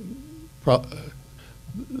then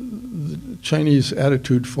the Chinese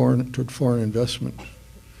attitude toward foreign investment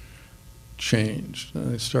changed.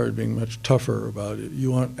 And they started being much tougher about it.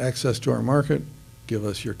 You want access to our market? Give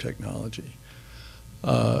us your technology.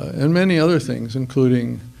 And many other things,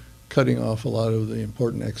 including cutting off a lot of the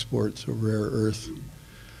important exports of rare earth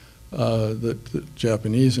that the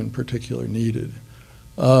Japanese in particular needed.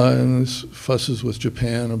 And this fusses with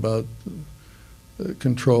Japan about the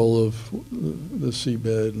control of the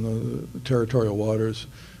seabed and the territorial waters,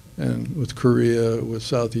 and with Korea, with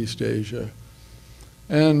Southeast Asia.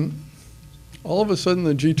 And all of a sudden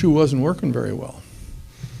the G2 wasn't working very well.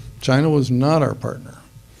 China was not our partner.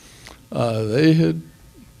 They had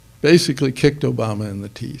basically kicked Obama in the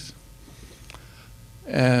teeth.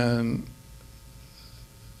 And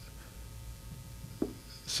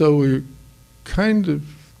so we're kind of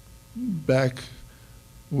back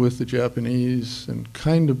with the Japanese and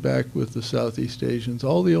kind of back with the Southeast Asians.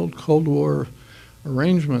 All the old Cold War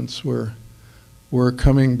arrangements were were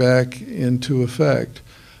coming back into effect.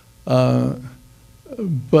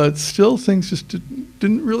 But still, things just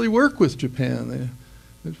didn't really work with Japan. They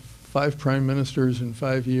had 5 prime ministers in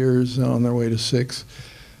 5 years, on their way to 6,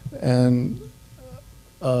 and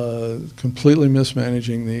completely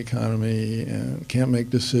mismanaging the economy and can't make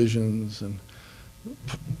decisions, and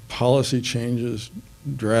policy changes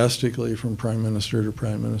drastically from prime minister to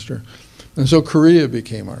prime minister. And so Korea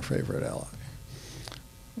became our favorite ally.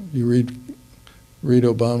 You read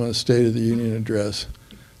Obama's State of the Union address.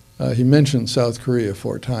 He mentioned South Korea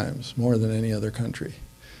 4 times, more than any other country.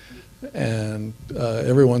 And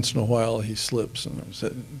every once in a while he slips and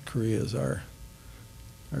said, Korea is our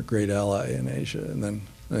great ally in Asia. And then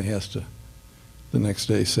he has to, the next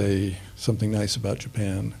day, say something nice about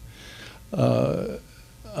Japan. So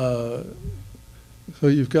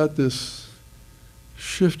you've got this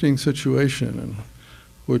shifting situation in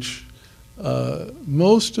which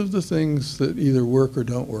most of the things that either work or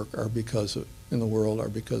don't work are in the world are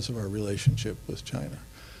because of our relationship with China.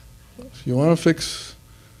 If you want to fix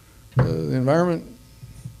the environment,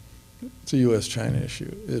 it's a U.S.-China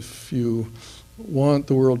issue. If you want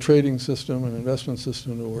the world trading system and investment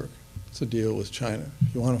system to work, it's a deal with China.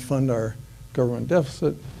 If you want to fund our government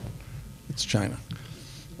deficit, it's China.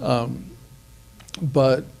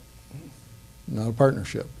 But not a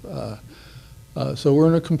partnership. So we're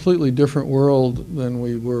in a completely different world than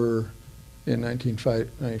we were in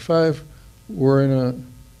 1995. We're in a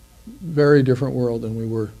very different world than we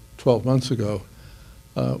were 12 months ago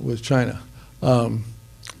with China.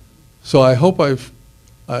 So I hope I've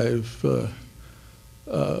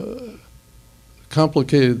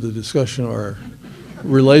complicated the discussion of our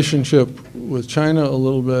relationship with China a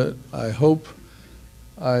little bit. I hope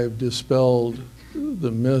I've dispelled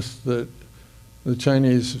the myth that the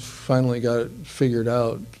Chinese finally got it figured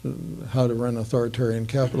out how to run authoritarian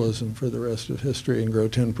capitalism for the rest of history and grow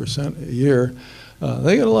 10% a year.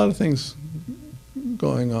 They got a lot of things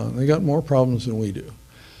going on. They got more problems than we do.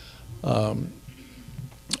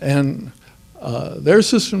 And their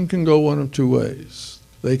system can go one of 2 ways.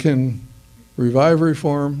 They can revive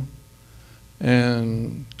reform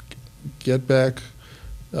and get back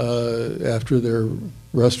after their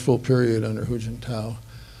restful period under Hu Jintao.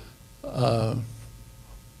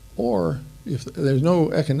 Or if there's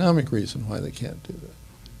no economic reason why they can't do that,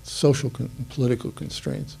 social and political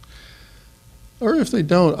constraints. Or if they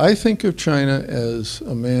don't, I think of China as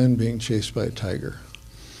a man being chased by a tiger.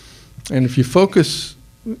 And if you focus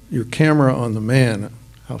your camera on the man,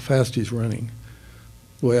 how fast he's running,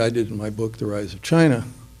 the way I did in my book, The Rise of China,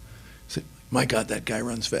 say, my God, that guy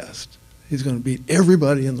runs fast. He's going to beat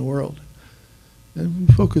everybody in the world. And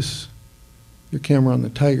you focus your camera on the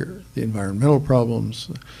tiger, the environmental problems,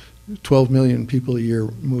 12 million people a year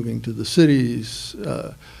moving to the cities,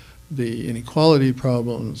 the inequality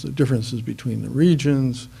problems, the differences between the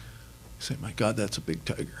regions. You say, my God, that's a big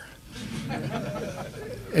tiger.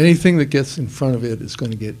 Anything that gets in front of it is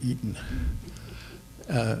going to get eaten.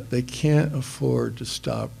 They can't afford to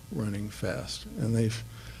stop running fast, and they've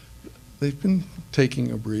been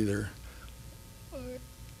taking a breather.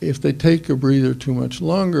 If they take a breather too much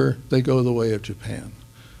longer, they go the way of Japan.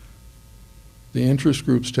 The interest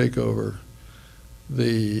groups take over,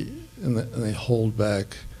 and they hold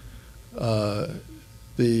back.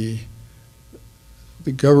 The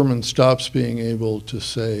government stops being able to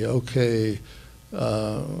say, okay,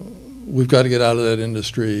 we've got to get out of that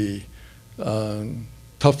industry.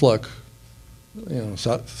 Tough luck,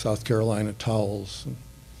 South Carolina towels.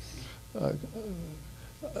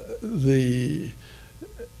 The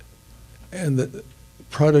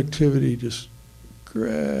productivity just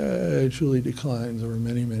gradually declines over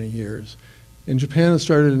many, many years. In Japan, it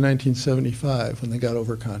started in 1975 when they got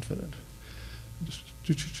overconfident.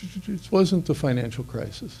 It wasn't the financial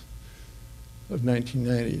crisis of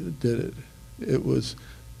 1990 that did it. It was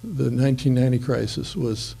the 1990 crisis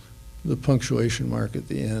was the punctuation mark at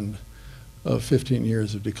the end of 15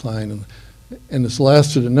 years of decline. And it's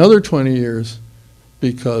lasted another 20 years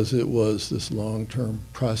because it was this long-term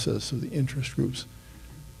process of the interest groups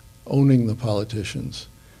owning the politicians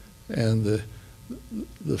and the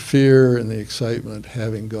fear and the excitement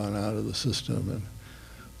having gone out of the system.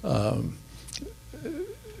 And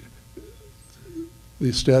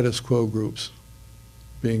the status quo groups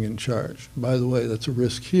being in charge. By the way, that's a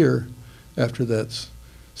risk here after that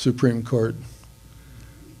Supreme Court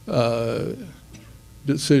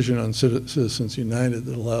decision on Citizens United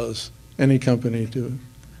that allows any company to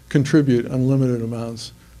contribute unlimited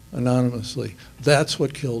amounts anonymously. That's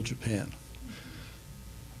what killed Japan.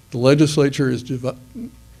 The legislature is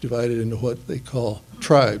divided into what they call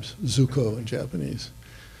tribes, zuko in Japanese.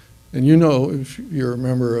 And you know, if you're a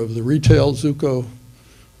member of the retail Zuko,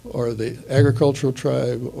 or the agricultural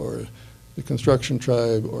tribe, or the construction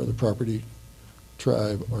tribe, or the property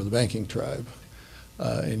tribe, or the banking tribe,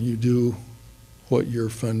 and you do what your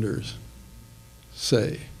funders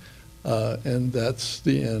say. And that's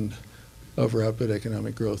the end of rapid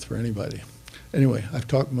economic growth for anybody. Anyway, I've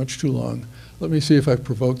talked much too long. Let me see if I've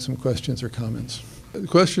provoked some questions or comments. The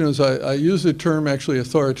question is, I use the term actually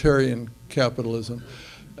authoritarian capitalism.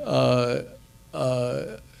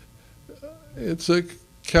 It's a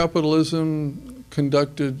capitalism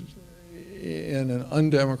conducted in an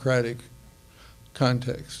undemocratic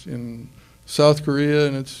context. In South Korea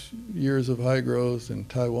in its years of high growth, in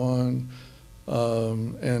Taiwan,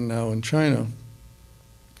 and now in China,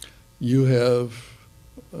 you have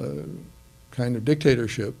a kind of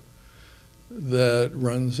dictatorship that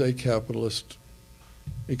runs a capitalist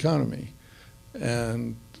economy.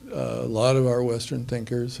 And a lot of our Western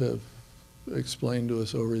thinkers have explained to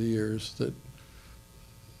us over the years that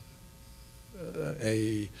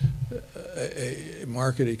a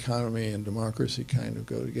market economy and democracy kind of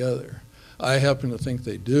go together. I happen to think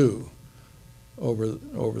they do over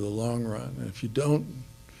the long run. And if you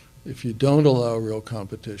don't allow real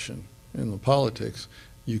competition in the politics,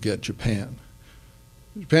 you get Japan.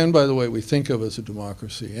 Japan, by the way, we think of as a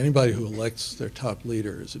democracy. Anybody who elects their top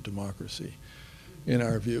leader is a democracy, in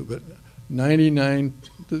our view. But 99,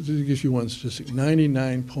 to give you one statistic,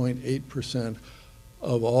 99.8%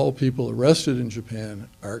 of all people arrested in Japan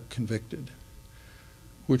are convicted,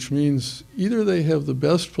 which means either they have the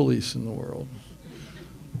best police in the world,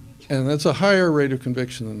 and that's a higher rate of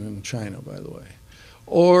conviction than in China, by the way,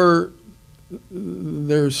 or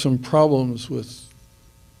there's some problems with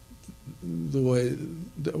the way,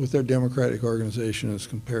 with their democratic organization as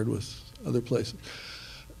compared with other places.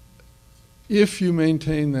 If you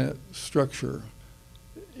maintain that structure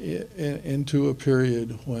into a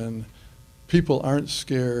period when people aren't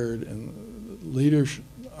scared and leaders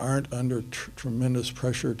aren't under tremendous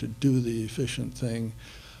pressure to do the efficient thing,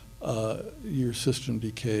 your system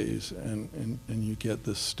decays and you get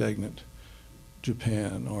this stagnant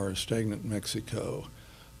Japan or a stagnant Mexico.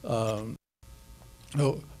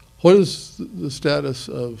 What is the status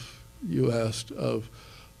of, you asked, of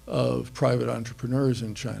private entrepreneurs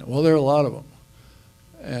in China? Well, there are a lot of them.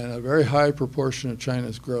 And a very high proportion of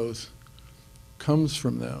China's growth comes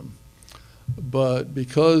from them. But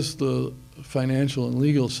because the financial and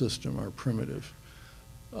legal system are primitive,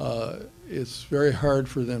 it's very hard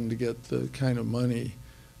for them to get the kind of money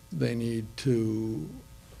they need to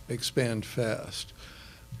expand fast.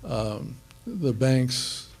 The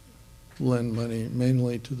banks lend money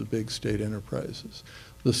mainly to the big state enterprises.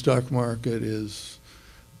 The stock market is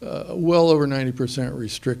well over 90%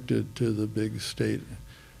 restricted to the big state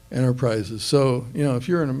enterprises. So, you know, if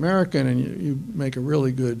you're an American and you make a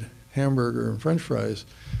really good hamburger and French fries,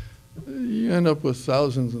 you end up with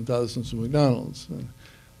thousands and thousands of McDonald's. And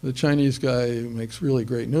the Chinese guy who makes really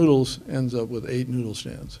great noodles ends up with 8 noodle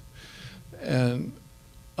stands. And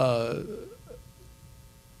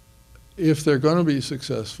if they're going to be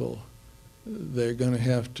successful, they're going to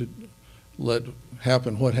have to let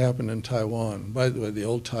happen what happened in Taiwan. By the way, the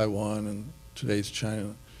old Taiwan and today's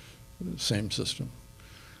China, same system.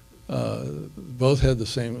 Both had the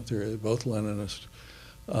same theory, both Leninist.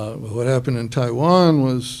 What happened in Taiwan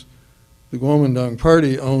was the Kuomintang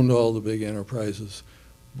party owned all the big enterprises,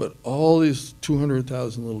 but all these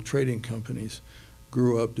 200,000 little trading companies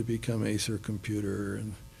grew up to become Acer Computer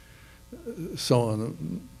and so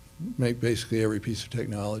on, make basically every piece of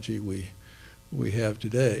technology we have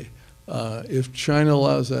today. If China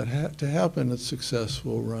allows that to happen, its success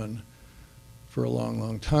will run for a long,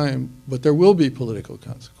 long time, but there will be political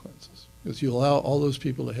consequences. Because you allow all those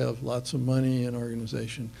people to have lots of money and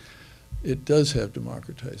organization, it does have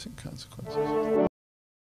democratizing consequences.